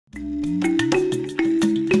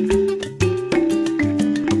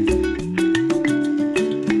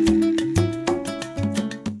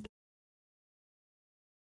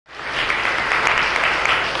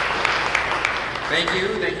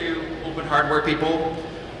hardware people.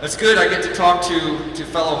 It's good, I get to talk to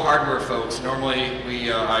fellow hardware folks.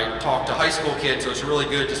 Normally I talk to high school kids, so it's really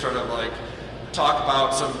good to sort of like talk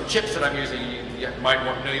about some chips that I'm using. You might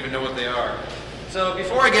not even know what they are. So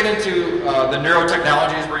before I get into the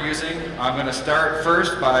neurotechnologies we're using, I'm going to start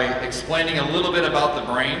first by explaining a little bit about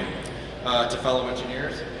the brain to fellow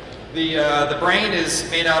engineers. The brain is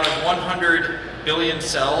made out of 100 billion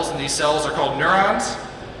cells, and these cells are called neurons.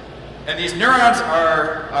 And these neurons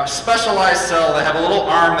are a specialized cell that have a little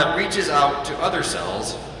arm that reaches out to other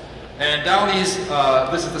cells. And down these,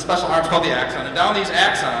 this is the special arm, it's called the axon, and down these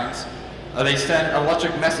axons, they send an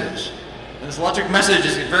electric message. And this electric message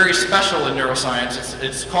is very special in neuroscience.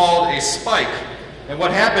 It's called a spike. And what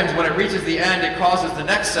happens when it reaches the end, it causes the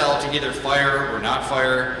next cell to either fire or not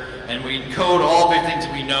fire. And we encode all the things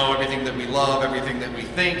we know, everything that we love, everything that we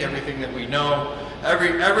think, everything that we know.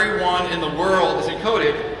 Everyone in the world is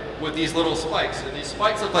encoded with these little spikes. And these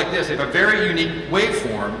spikes look like this. They have a very unique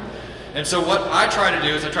waveform. And so what I try to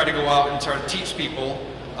do is I try to go out and try to teach people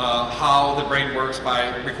how the brain works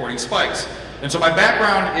by recording spikes. And so my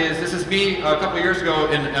background is, this is me a couple of years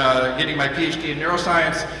ago in getting my PhD in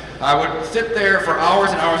neuroscience. I would sit there for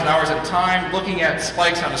hours and hours and hours at a time looking at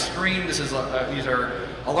spikes on a screen. This is these are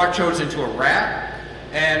electrodes into a rat.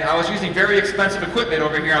 And I was using very expensive equipment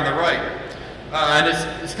over here on the right. And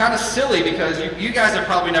it's kind of silly because you guys have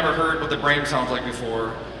probably never heard what the brain sounds like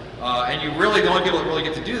before. And the only people that really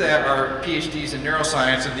get to do that are PhDs in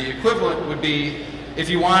neuroscience. And the equivalent would be, if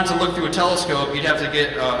you wanted to look through a telescope, you'd have to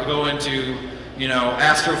go into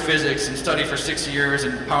astrophysics and study for 6 years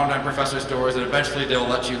and pound on professors' doors, and eventually they'll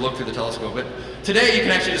let you look through the telescope. But today you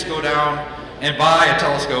can actually just go down and buy a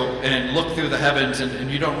telescope and look through the heavens, and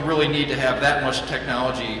you don't really need to have that much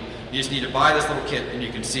technology. You just need to buy this little kit and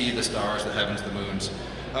you can see the stars, the heavens, the moons.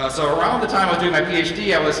 So around the time I was doing my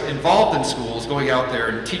PhD, I was involved in schools, going out there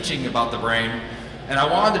and teaching about the brain. And I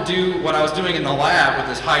wanted to do what I was doing in the lab with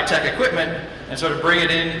this high-tech equipment and sort of bring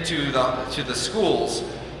it into the schools.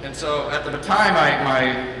 And so at the time,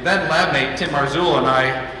 my then lab mate, Tim Marzullo, and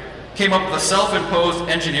I came up with a self-imposed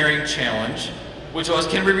engineering challenge, which was,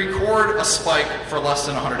 can we record a spike for less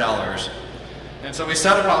than $100? And so we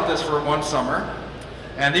set about this for one summer.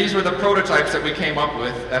 And these were the prototypes that we came up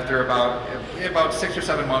with after about 6 or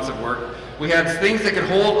 7 months of work. We had things that could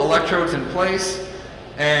hold electrodes in place,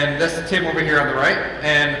 and that's Tim over here on the right.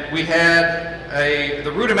 And we had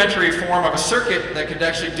the rudimentary form of a circuit that could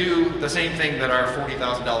actually do the same thing that our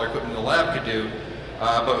 $40,000 equipment in the lab could do,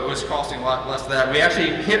 but it was costing a lot less than that. We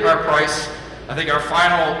actually hit our price. I think our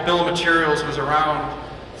final bill of materials was around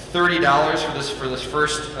 $30 for this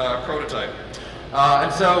first prototype.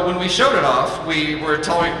 And so when we showed it off, we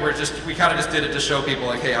kind of just did it to show people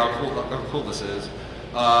like, hey, how cool this is.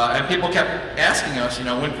 And people kept asking us,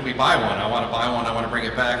 when can we buy one? I want to buy one. I want to bring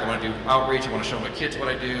it back. I want to do outreach. I want to show my kids what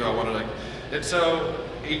I do. And so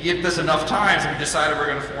you give this enough times, and we decided we're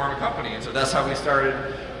going to form a company. And so that's how we started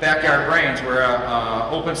Backyard Brains. We're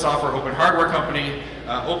an open software, open hardware company,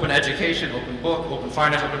 open education, open book, open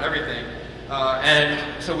finance, open everything. And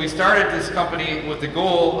so we started this company with the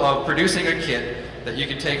goal of producing a kit that you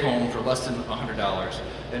can take home for less than $100.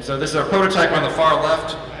 And so this is our prototype on the far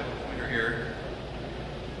left. I have a pointer here.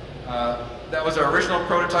 That was our original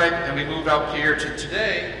prototype, and we moved out here to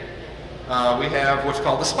today. We have what's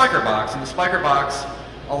called the Spiker Box, and the Spiker Box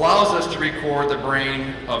allows us to record the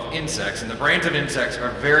brain of insects, and the brains of insects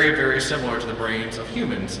are very, very similar to the brains of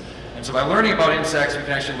humans. And so by learning about insects, we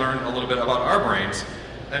can actually learn a little bit about our brains.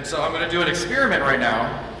 And so I'm going to do an experiment right now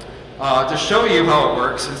to show you how it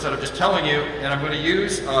works instead of just telling you, and I'm going to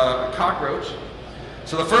use a cockroach.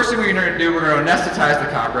 So the first thing we're going to do, we're going to anesthetize the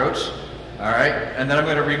cockroach, all right, and then I'm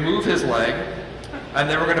going to remove his leg. And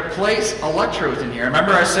then we're going to place electrodes in here.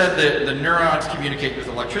 Remember I said that the neurons communicate with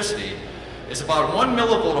electricity. It's about 1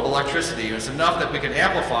 millivolt of electricity, and it's enough that we can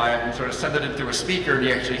amplify it and sort of send it in through a speaker and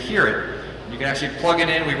you actually hear it. You can actually plug it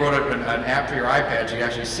in. We wrote an app for your iPad so you can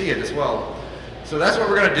actually see it as well. So that's what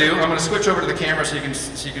we're going to do. I'm going to switch over to the camera so you can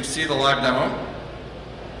see the live demo.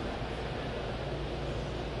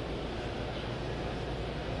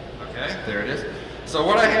 Okay, there it is. So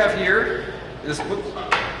what I have here is, whoops.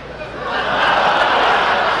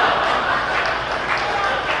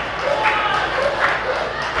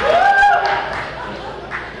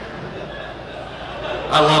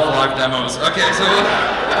 I love live demos. Okay, so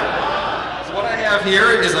what I have here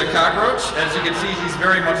is a cockroach. As you can see, he's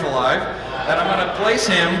very much alive. And I'm going to place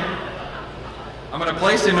him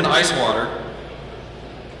in ice water.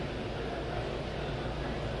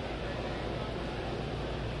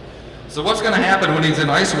 So what's going to happen when he's in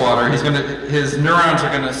ice water, his neurons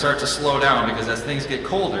are going to start to slow down, because as things get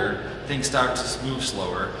colder, things start to move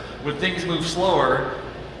slower. when things move slower,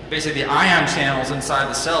 basically the ion channels inside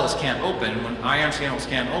the cells can't open. When ion channels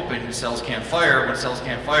can't open, cells can't fire. When cells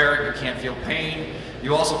can't fire, you can't feel pain.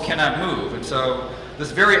 You also cannot move. And so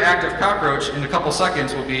this very active cockroach in a couple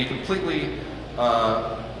seconds will be completely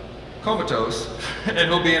comatose, and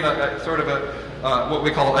he'll be in a sort of a what we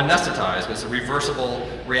call anesthetized. It's a reversible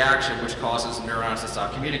reaction which causes neurons to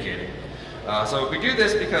stop communicating. So we do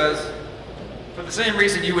this because, for the same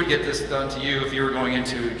reason you would get this done to you if you were going in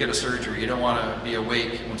to get a surgery. You don't want to be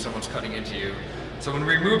awake when someone's cutting into you. So when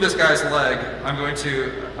we remove this guy's leg, I'm going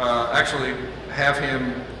to actually have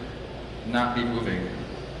him not be moving.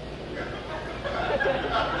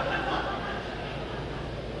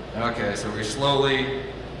 Okay, so we're slowly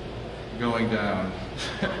going down.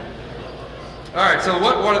 All right, so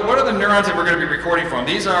what are the neurons that we're going to be recording from?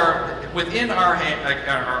 These are within our hand,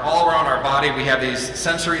 all around our body. We have these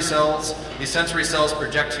sensory cells. These sensory cells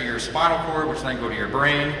project to your spinal cord, which then go to your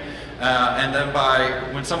brain. And then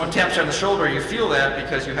when someone taps you on the shoulder, you feel that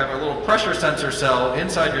because you have a little pressure sensor cell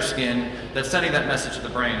inside your skin that's sending that message to the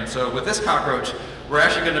brain. And so with this cockroach, we're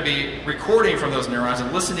actually going to be recording from those neurons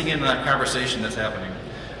and listening in on that conversation that's happening.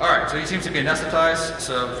 All right, so he seems to be anesthetized.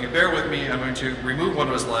 So if you bear with me, I'm going to remove one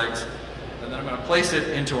of his legs, and then I'm going to place it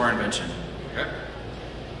into our invention. Okay?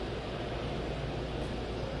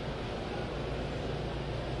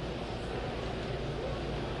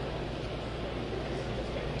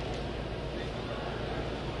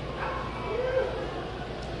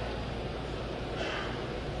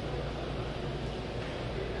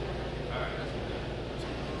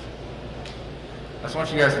 I just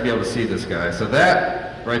want you guys to be able to see this guy. So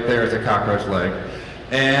that right there is a cockroach leg.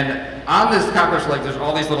 And on this cockroach leg, there's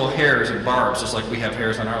all these little hairs and barbs, just like we have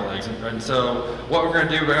hairs on our legs. And so what we're going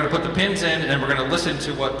to do, we're going to put the pins in, and we're going to listen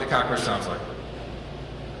to what the cockroach sounds like.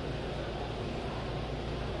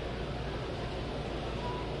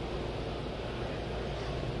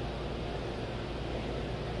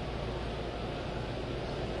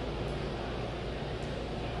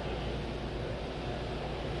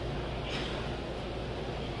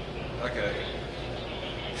 Okay.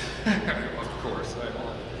 Of course.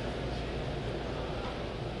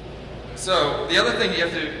 So the other thing you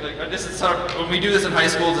have to, this is sort of, when we do this in high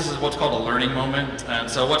school, this is what's called a learning moment. And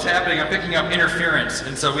so what's happening, I'm picking up interference.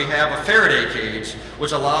 And so we have a Faraday cage,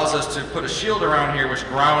 which allows us to put a shield around here, which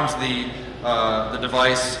grounds the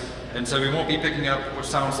device. And so we won't be picking up what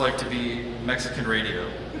sounds like to be Mexican radio.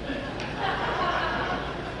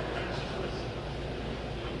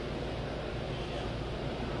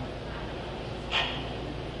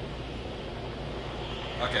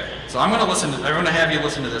 Okay, so I'm going to have you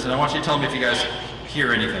listen to this, and I want you to tell me if you guys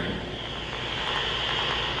hear anything.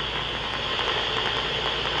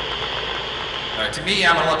 All right, to me,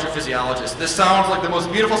 I'm an electrophysiologist. This sounds like the most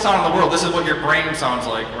beautiful sound in the world. This is what your brain sounds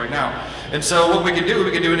like right now. And so what we can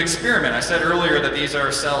do an experiment. I said earlier that these are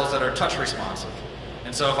cells that are touch responsive.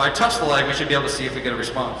 And so if I touch the leg, we should be able to see if we get a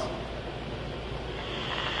response.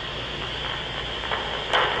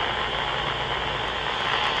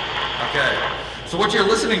 Okay. So what you're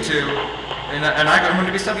listening to, and I'm going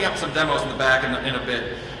to be setting up some demos in the back in a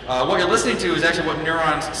bit. What you're listening to is actually what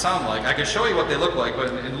neurons sound like. I can show you what they look like,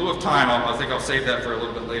 but in lieu of time, I think I'll save that for a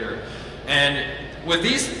little bit later. And with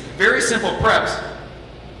these very simple preps,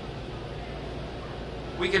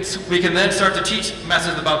 we can then start to teach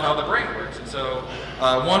methods about how the brain works. And so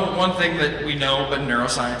one thing that we know, but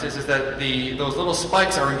neuroscientists, is that those little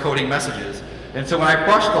spikes are encoding messages. And so when I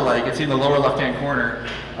brush the leg, you see in the lower left-hand corner,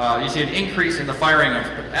 you see an increase in the firing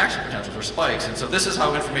of action potentials or spikes. And so this is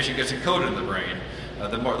how information gets encoded in the brain.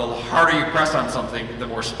 The harder you press on something, the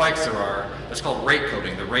more spikes there are. That's called rate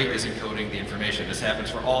coding. The rate is encoding the information. This happens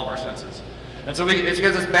for all of our senses. And so it's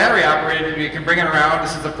because it's battery operated, you can bring it around.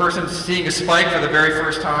 This is the person seeing a spike for the very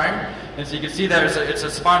first time. And so you can see that it's a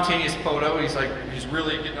spontaneous photo. He's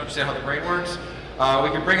really getting to understand how the brain works. We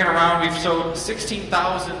can bring it around. We've showed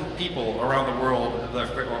 16,000 people around the world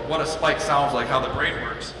what a spike sounds like, how the brain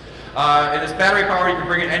works. And it's battery powered. You can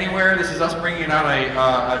bring it anywhere. This is us bringing it on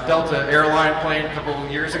a Delta airline plane a couple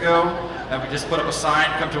of years ago. And we just put up a sign,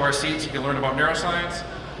 come to our seats, you can learn about neuroscience.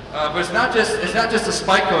 But it's not just a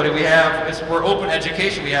spike coding. We're open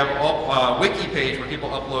education. We have a wiki page where people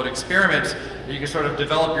upload experiments. You can sort of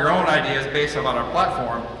develop your own ideas based on our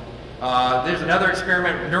platform. There's another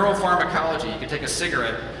experiment, neuropharmacology. You can take a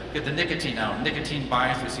cigarette, get the nicotine out. Nicotine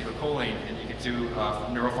binds to acetylcholine, and you can do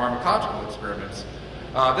neuropharmacological experiments.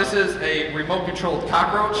 This is a remote-controlled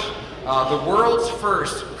cockroach. The world's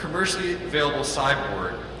first commercially available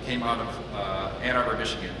cyborg came out of Ann Arbor,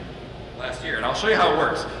 Michigan last year, and I'll show you how it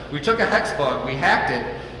works. We took a hex bug, we hacked it,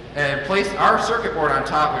 and place our circuit board on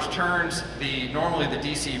top, which turns normally the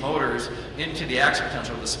DC motors into the action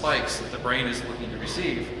potential of the spikes that the brain is looking to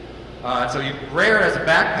receive. So you rear it as a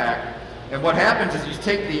backpack, and what happens is you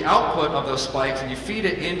take the output of those spikes and you feed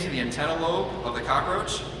it into the antenna lobe of the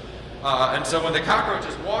cockroach. And so when the cockroach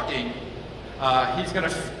is walking, he's going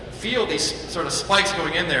to feel these sort of spikes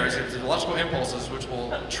going in there as electrical impulses, which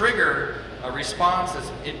will trigger a response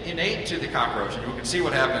that's innate to the cockroach. And you can see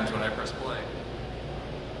what happens when I press play.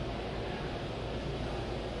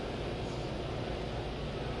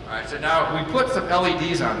 All right, so now we put some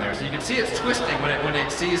LEDs on there, so you can see it's twisting when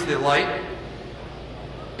it sees the light.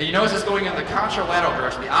 And you notice it's going in the contralateral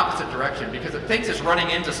direction, the opposite direction, because it thinks it's running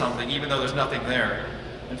into something even though there's nothing there.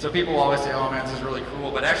 And so people will always say, oh man, this is really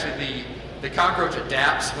cool, but actually the cockroach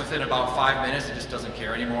adapts within about 5 minutes. It just doesn't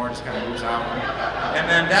care anymore, it just kind of moves out. And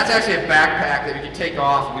then that's actually a backpack that we can take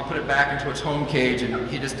off and we put it back into its home cage and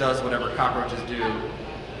he just does whatever cockroaches do.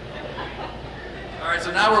 All right,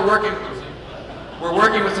 so now we're working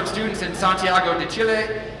with some students in Santiago de Chile,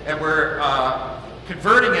 and we're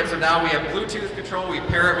converting it so now we have Bluetooth control. We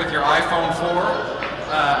pair it with your iPhone 4,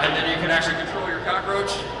 and then you can actually control your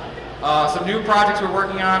cockroach. Some new projects we're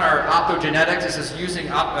working on are optogenetics. This is using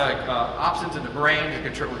opsins in the brain to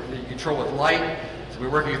control with light. So we're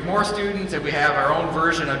working with more students, and we have our own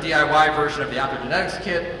version, a DIY version of the optogenetics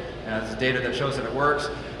kit, and it's data that shows that it works.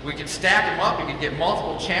 We can stack them up. You can get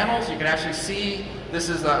multiple channels. You can actually see this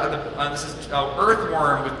is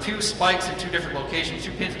earthworm with 2 spikes in 2 different locations,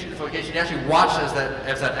 2 pins in 2 different locations. You actually watch as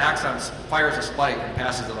that axon fires a spike and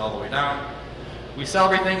passes it all the way down. We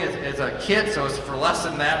sell everything as a kit, so it's for less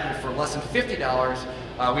than that, for less than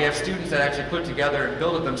 $50. We have students that actually put it together and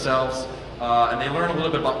build it themselves, and they learn a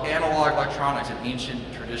little bit about analog electronics, an ancient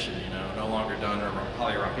tradition, no longer done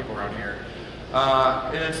probably around people around here.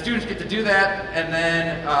 And then students get to do that, and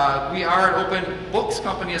then we are an open books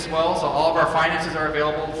company as well, so all of our finances are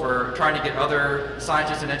available for trying to get other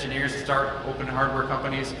scientists and engineers to start open hardware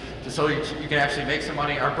companies, just so you can actually make some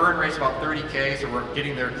money. Our burn rate's about 30K, so we're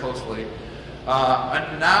getting there closely.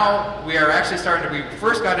 And now we are actually we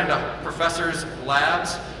first got into professors'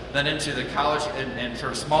 labs, then into the college and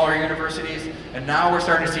sort of smaller universities, and now we're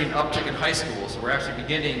starting to see an uptick in high school, so we're actually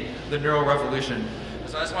beginning the neural revolution.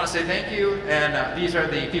 So I just want to say thank you, and these are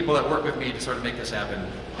the people that work with me to sort of make this happen.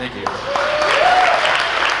 Thank you.